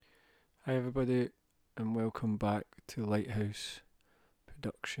Hi, everybody, and welcome back to Lighthouse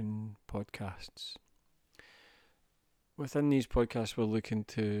Production Podcasts. Within these podcasts, we're looking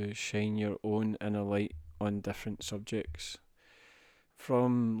to shine your own inner light on different subjects.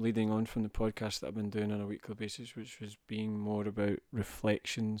 From leading on from the podcast that I've been doing on a weekly basis, which was being more about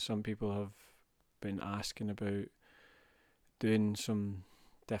reflection, some people have been asking about doing some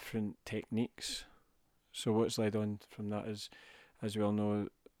different techniques. So, what's led on from that is, as we all know,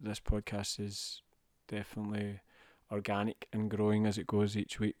 this podcast is definitely organic and growing as it goes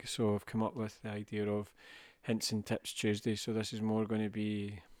each week. So I've come up with the idea of Hints and Tips Tuesday. So this is more going to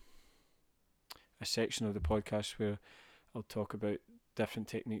be a section of the podcast where I'll talk about different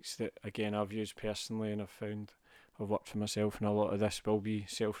techniques that, again, I've used personally and I've found have worked for myself. And a lot of this will be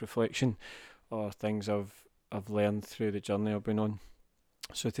self-reflection or things I've learned through the journey I've been on.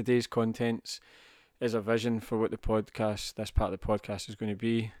 So today's contents is a vision for what this part of the podcast is going to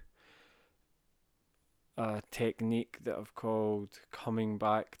be. A technique that I've called coming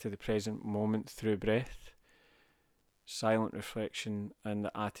back to the present moment through breath, silent reflection, and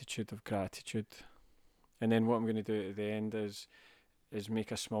the attitude of gratitude. And then what I'm going to do at the end is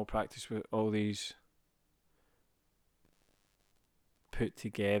make a small practice with all these put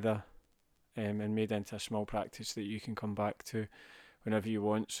together and made into a small practice that you can come back to whenever you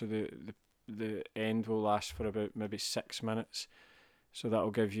want. So the end will last for about maybe 6 minutes. So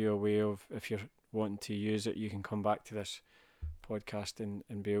that'll give you a way of, if you're wanting to use it, you can come back to this podcast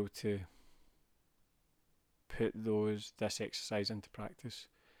and be able to put this exercise into practice.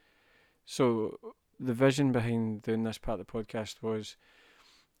 So the vision behind doing this part of the podcast was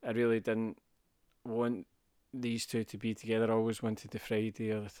I really didn't want these two to be together. I always wanted the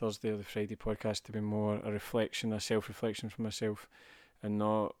Friday or the Thursday or the Friday podcast to be more a reflection, a self-reflection for myself, and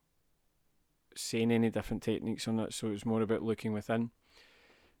not saying any different techniques on it. So it was more about looking within.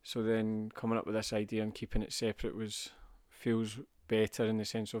 So then coming up with this idea and keeping it separate feels better in the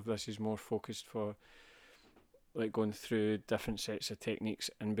sense of this is more focused for like going through different sets of techniques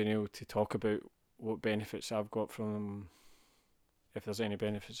and being able to talk about what benefits I've got from them, if there's any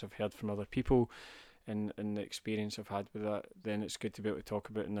benefits I've heard from other people and the experience I've had with that, then it's good to be able to talk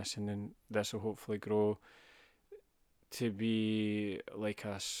about in this, and then this will hopefully grow to be like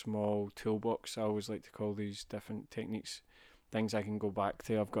a small toolbox. I always like to call these different techniques things I can go back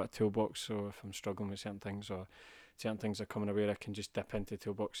to. I've got a toolbox, so if I'm struggling with certain things or certain things are coming away, I can just dip into the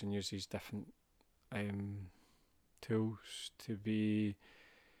toolbox and use these different tools to be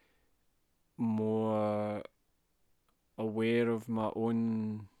more aware of my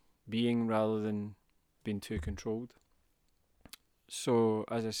own being rather than being too controlled. So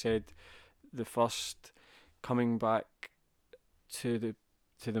as I said, the first, coming back to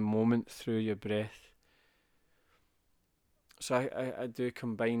the moment through your breath. So I do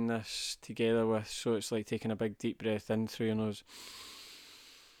combine this together with, so it's like taking a big deep breath in through your nose,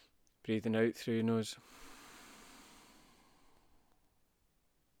 breathing out through your nose.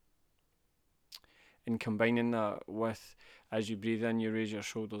 And combining that with, as you breathe in, you raise your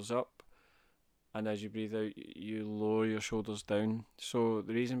shoulders up, and as you breathe out, you lower your shoulders down. So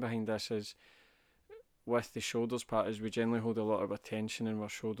the reason behind this is, with the shoulders part, is we generally hold a lot of attention in our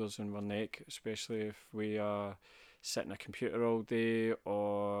shoulders and our neck, especially if we are sitting at a computer all day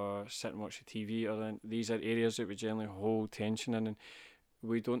or sit and watch the TV. These are areas that we generally hold tension in, and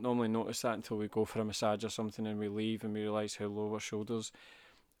we don't normally notice that until we go for a massage or something and we leave and we realise how low our shoulders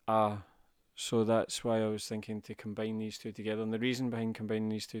are. So that's why I was thinking to combine these two together. And the reason behind combining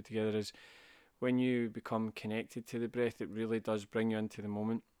these two together is when you become connected to the breath, it really does bring you into the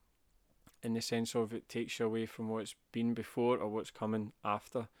moment, in the sense of it takes you away from what's been before or what's coming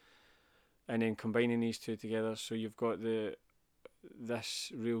after. And then combining these two together, so you've got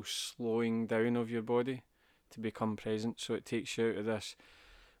this real slowing down of your body to become present. So it takes you out of this,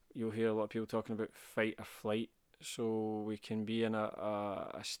 you'll hear a lot of people talking about fight or flight. So we can be in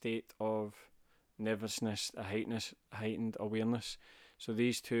a state of nervousness, a heightened awareness. So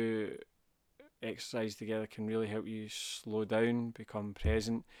these two exercises together can really help you slow down, become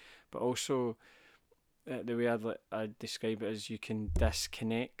present, but also the way I'd describe it is you can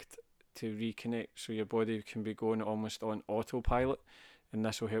disconnect to reconnect, so your body can be going almost on autopilot, and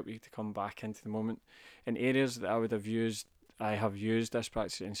this will help you to come back into the moment. In areas that I have used this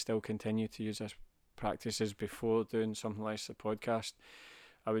practice and still continue to use this practices before doing something like the podcast.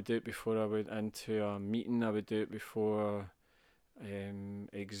 I would do it before I went into a meeting, I would do it before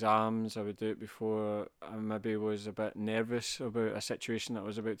exams, I would do it before I maybe was a bit nervous about a situation that I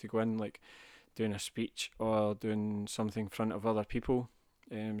was about to go in, like doing a speech or doing something in front of other people.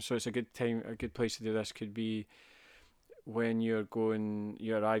 So it's a good place to do this. Could be when you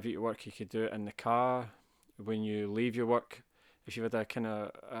arrive at your work, you could do it in the car. When you leave your work, if you've had a kind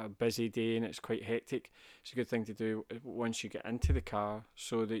of a busy day and it's quite hectic, it's a good thing to do once you get into the car,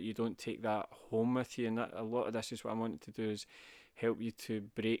 so that you don't take that home with you. And that, a lot of this is what I wanted to do, is help you to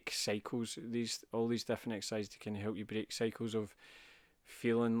break cycles. All these different exercises can help you break cycles of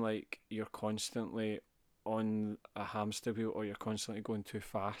feeling like you're constantly on a hamster wheel, or you're constantly going too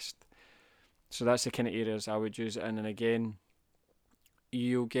fast. So that's the kind of areas I would use it in. And again,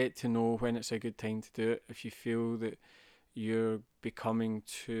 you'll get to know when it's a good time to do it. If you feel that you're becoming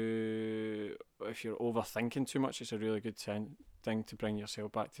too, if you're overthinking too much, it's a really good thing to bring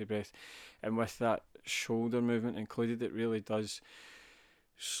yourself back to the breath. And with that shoulder movement included, it really does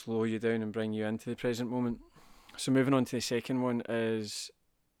slow you down and bring you into the present moment. So moving on to the second one is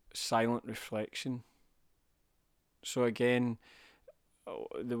silent reflection. So again,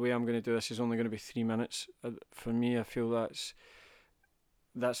 the way I'm going to do this is only going to be 3 minutes. For me, I feel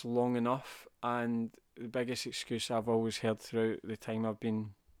that's long enough. And the biggest excuse I've always heard throughout the time I've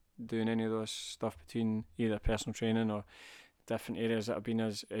been doing any of this stuff, between either personal training or different areas that I've been,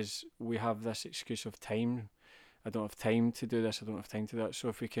 is we have this excuse of time. I don't have time to do this, I don't have time to do that. So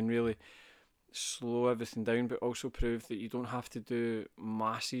if we can really slow everything down, but also prove that you don't have to do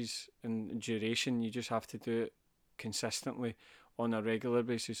masses in duration, you just have to do it consistently on a regular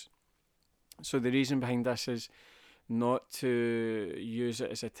basis. So the reason behind this is not to use it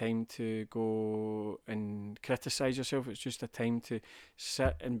as a time to go and criticise yourself. It's just a time to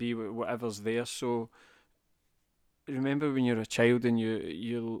sit and be with whatever's there. So remember when you were a child and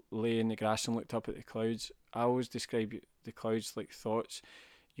you lay in the grass and looked up at the clouds? I always describe the clouds like thoughts.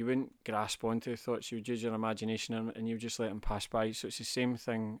 You wouldn't grasp onto the thoughts, you would use your imagination and you would just let them pass by. So it's the same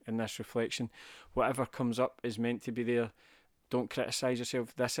thing in this reflection. Whatever comes up is meant to be there. Don't criticise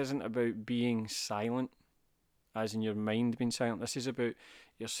yourself. This isn't about being silent, as in your mind being silent. This is about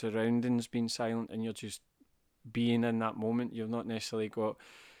your surroundings being silent and you're just being in that moment. You've not necessarily got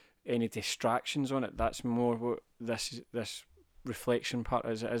any distractions on it. That's more what this reflection part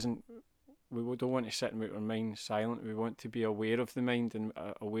is. It isn't. We don't want to sit and make our mind silent. We want to be aware of the mind and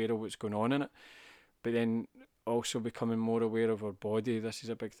aware of what's going on in it. But then also becoming more aware of our body. This is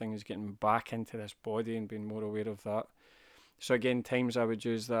a big thing, is getting back into this body and being more aware of that. So again, times I would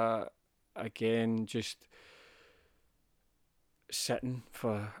use that, again, just sitting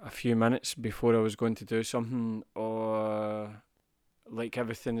for a few minutes before I was going to do something, or like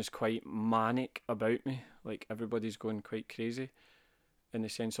everything is quite manic about me, like everybody's going quite crazy, in the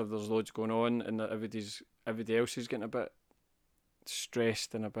sense of there's loads going on and that everybody else is getting a bit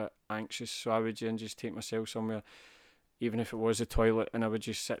stressed and a bit anxious. So I would just take myself somewhere, even if it was a toilet, and I would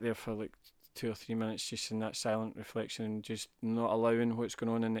just sit there for like 2 or 3 minutes, just in that silent reflection, and just not allowing what's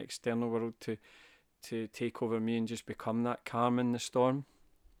going on in the external world to take over me, and just become that calm in the storm.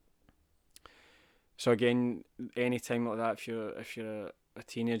 So again, any time like that, if you're a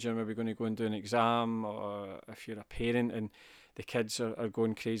teenager, maybe going to go and do an exam, or if you're a parent and the kids are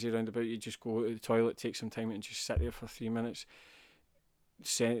going crazy around about you, just go to the toilet, take some time and just sit there for 3 minutes,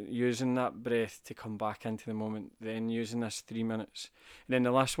 using that breath to come back into the moment, then using this 3 minutes. And then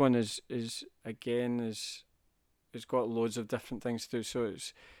the last one is got loads of different things to do. So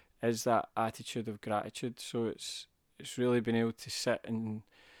is that attitude of gratitude. So it's really being able to sit and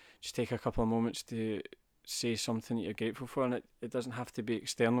just take a couple of moments to say something that you're grateful for. And it doesn't have to be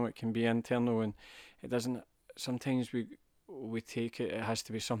external, it can be internal. And it doesn't, sometimes we take it has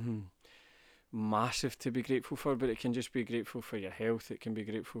to be something massive to be grateful for, but it can just be grateful for your health. It can be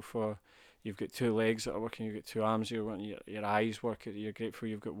grateful for you've got 2 legs that are working, you've got 2 arms, your eyes work, you're grateful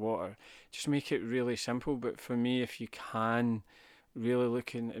you've got water. Just make it really simple. But for me, if you can really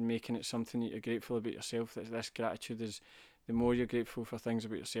look and making it something that you're grateful about yourself, that this gratitude is, the more you're grateful for things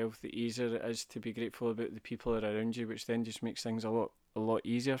about yourself, the easier it is to be grateful about the people that are around you, which then just makes things a lot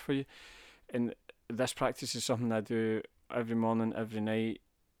easier for you. And this practice is something I do every morning, every night,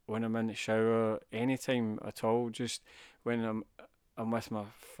 when I'm in the shower, anytime at all. Just when I'm with my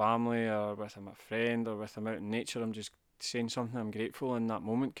family, or with my friend, or with I'm out in nature, I'm just saying something I'm grateful in that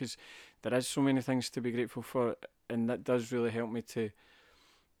moment, because there is so many things to be grateful for, and that does really help me to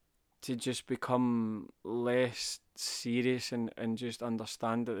just become less serious and just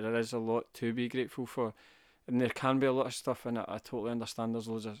understand that there is a lot to be grateful for. And there can be a lot of stuff in it. I totally understand there's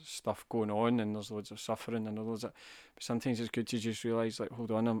loads of stuff going on and there's loads of suffering and loads of, but sometimes it's good to just realise, like,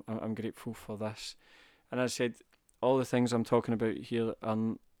 hold on, I'm grateful for this. And as I said, all the things I'm talking about here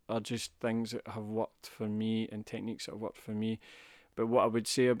are just things that have worked for me and techniques that have worked for me. But what I would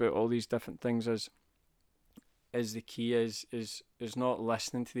say about all these different things is the key is not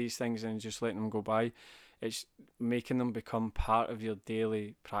listening to these things and just letting them go by. it's making them become part of your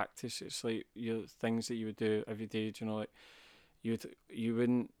daily practice. It's like your things that you would do every day. Do you know, like you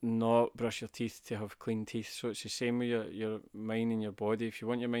wouldn't not brush your teeth to have clean teeth. So it's the same with your mind and your body. If you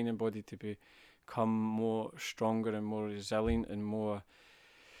want your mind and body to become more stronger and more resilient and more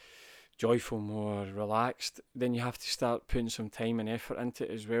joyful, more relaxed, then you have to start putting some time and effort into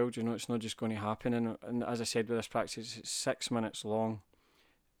it as well. Do you know, it's not just going to happen. And as I said with this practice, it's 6 minutes long.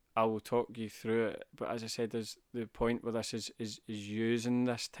 I will talk you through it, but as I said, is the point with this is using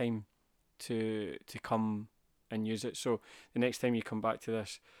this time to come and use it. So the next time you come back to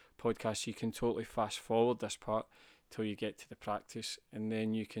this podcast, you can totally fast forward this part till you get to the practice, and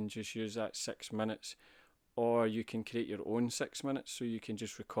then you can just use that 6 minutes, or you can create your own 6 minutes. So you can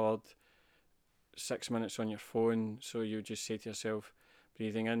just record 6 minutes on your phone. So you just say to yourself,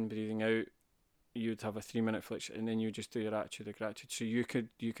 breathing in, breathing out. You'd have a 3 minute flexion, and then you just do your attitude of gratitude. So you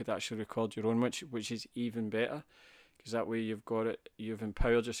could actually record your own, which is even better, because that way you've got it, you've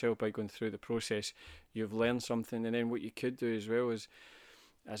empowered yourself by going through the process, you've learned something. And then what you could do as well is,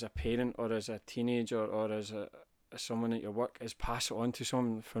 as a parent or as a teenager or as someone at your work, is pass it on to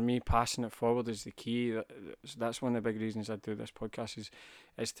someone. For me, passing it forward is the key. That's one of the big reasons I do this podcast,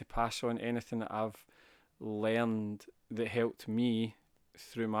 is to pass on anything that I've learned that helped me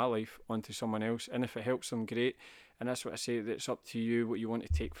through my life onto someone else. And if it helps them, great. And that's what I say, that it's up to you what you want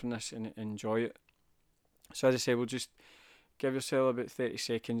to take from this and enjoy it. So as I say, we'll just give yourself about 30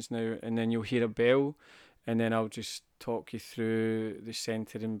 seconds now, and then you'll hear a bell, and then I'll just talk you through the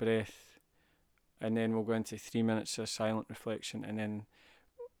centering breath, and then we'll go into 3 minutes of silent reflection, and then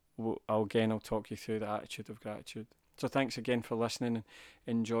I'll talk you through the attitude of gratitude. So thanks again for listening, and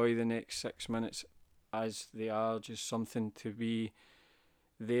enjoy the next 6 minutes, as they are just something to be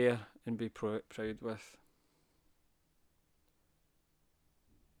there and be proud with.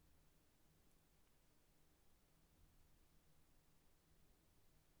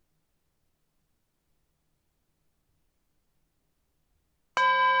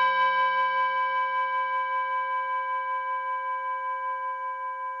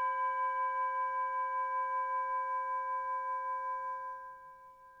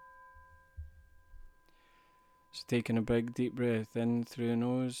 So taking a big deep breath in through the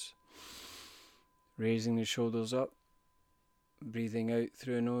nose, raising the shoulders up, breathing out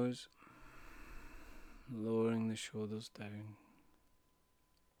through the nose, lowering the shoulders down.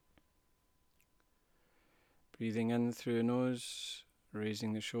 Breathing in through the nose,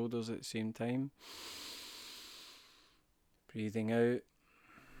 raising the shoulders at the same time. Breathing out,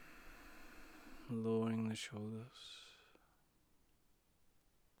 lowering the shoulders.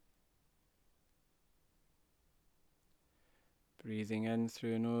 Breathing in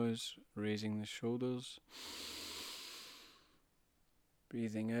through the nose, raising the shoulders.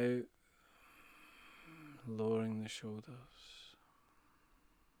 Breathing out, lowering the shoulders.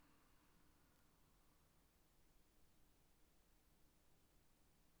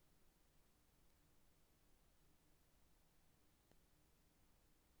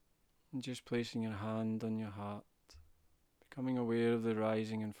 And just placing your hand on your heart, becoming aware of the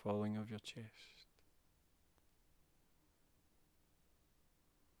rising and falling of your chest.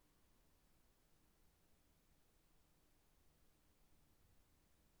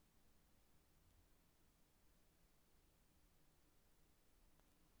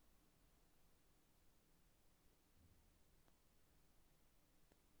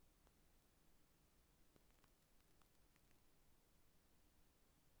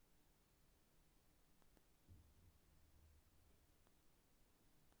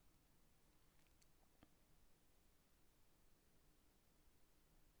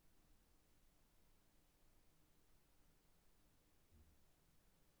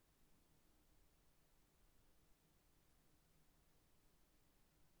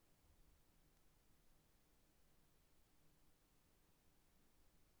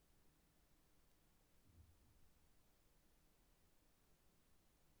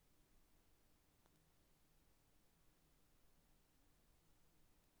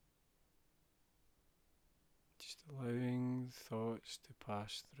 Just allowing thoughts to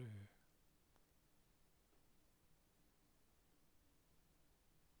pass through.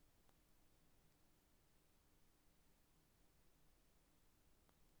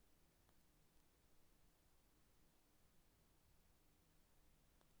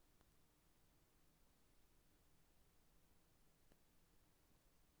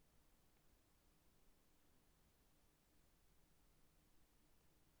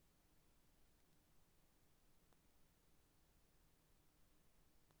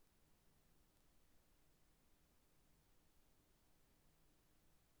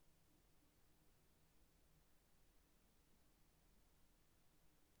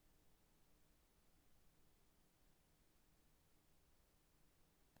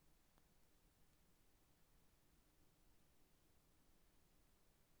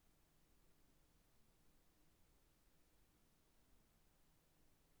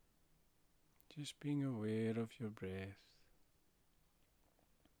 Just being aware of your breath,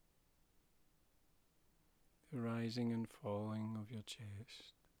 the rising and falling of your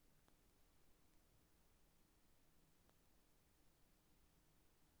chest.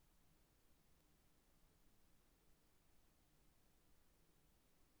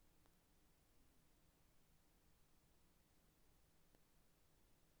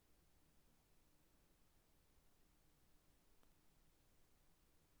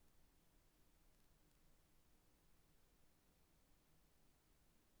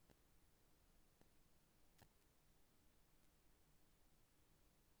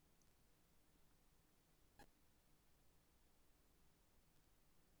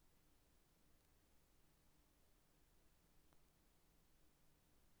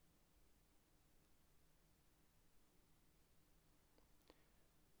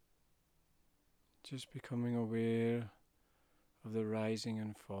 Just becoming aware of the rising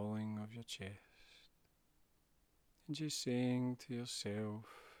and falling of your chest. And just saying to yourself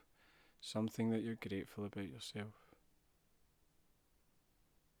something that you're grateful about yourself.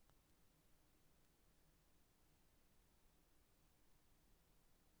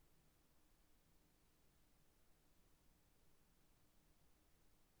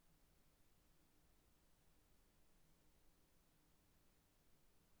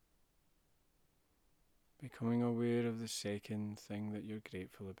 Becoming aware of the second thing that you're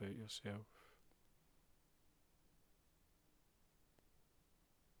grateful about yourself.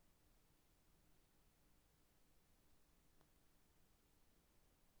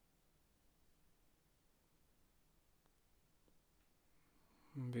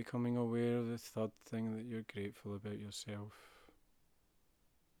 And becoming aware of the third thing that you're grateful about yourself.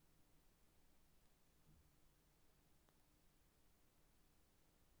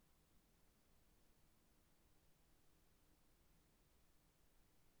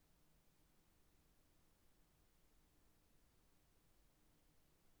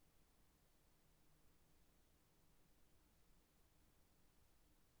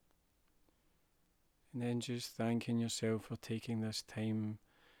 And then just thanking yourself for taking this time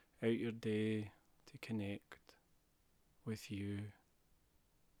out your day to connect with you.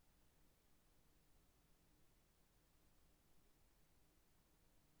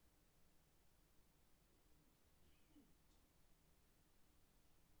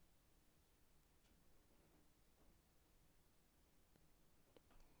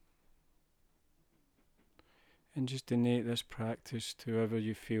 And just donate this practice to whoever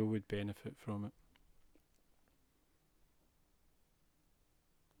you feel would benefit from it.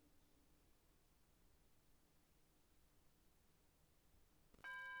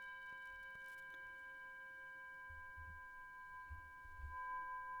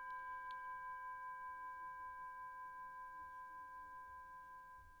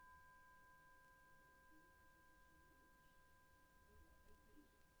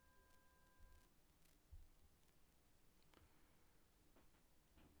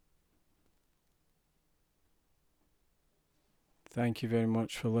 Thank you very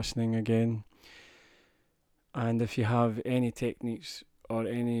much for listening again. And if you have any techniques or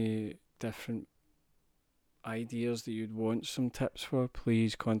any different ideas that you'd want some tips for,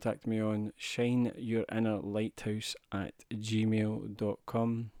 please contact me on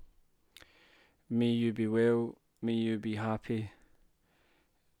shineyourinnerlighthouse@gmail.com. May you be well, may you be happy,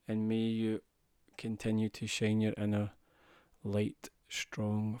 and may you continue to shine your inner light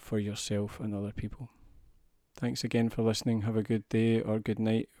strong for yourself and other people. Thanks again for listening. Have a good day or good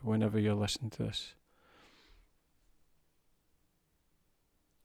night whenever you're listening to this.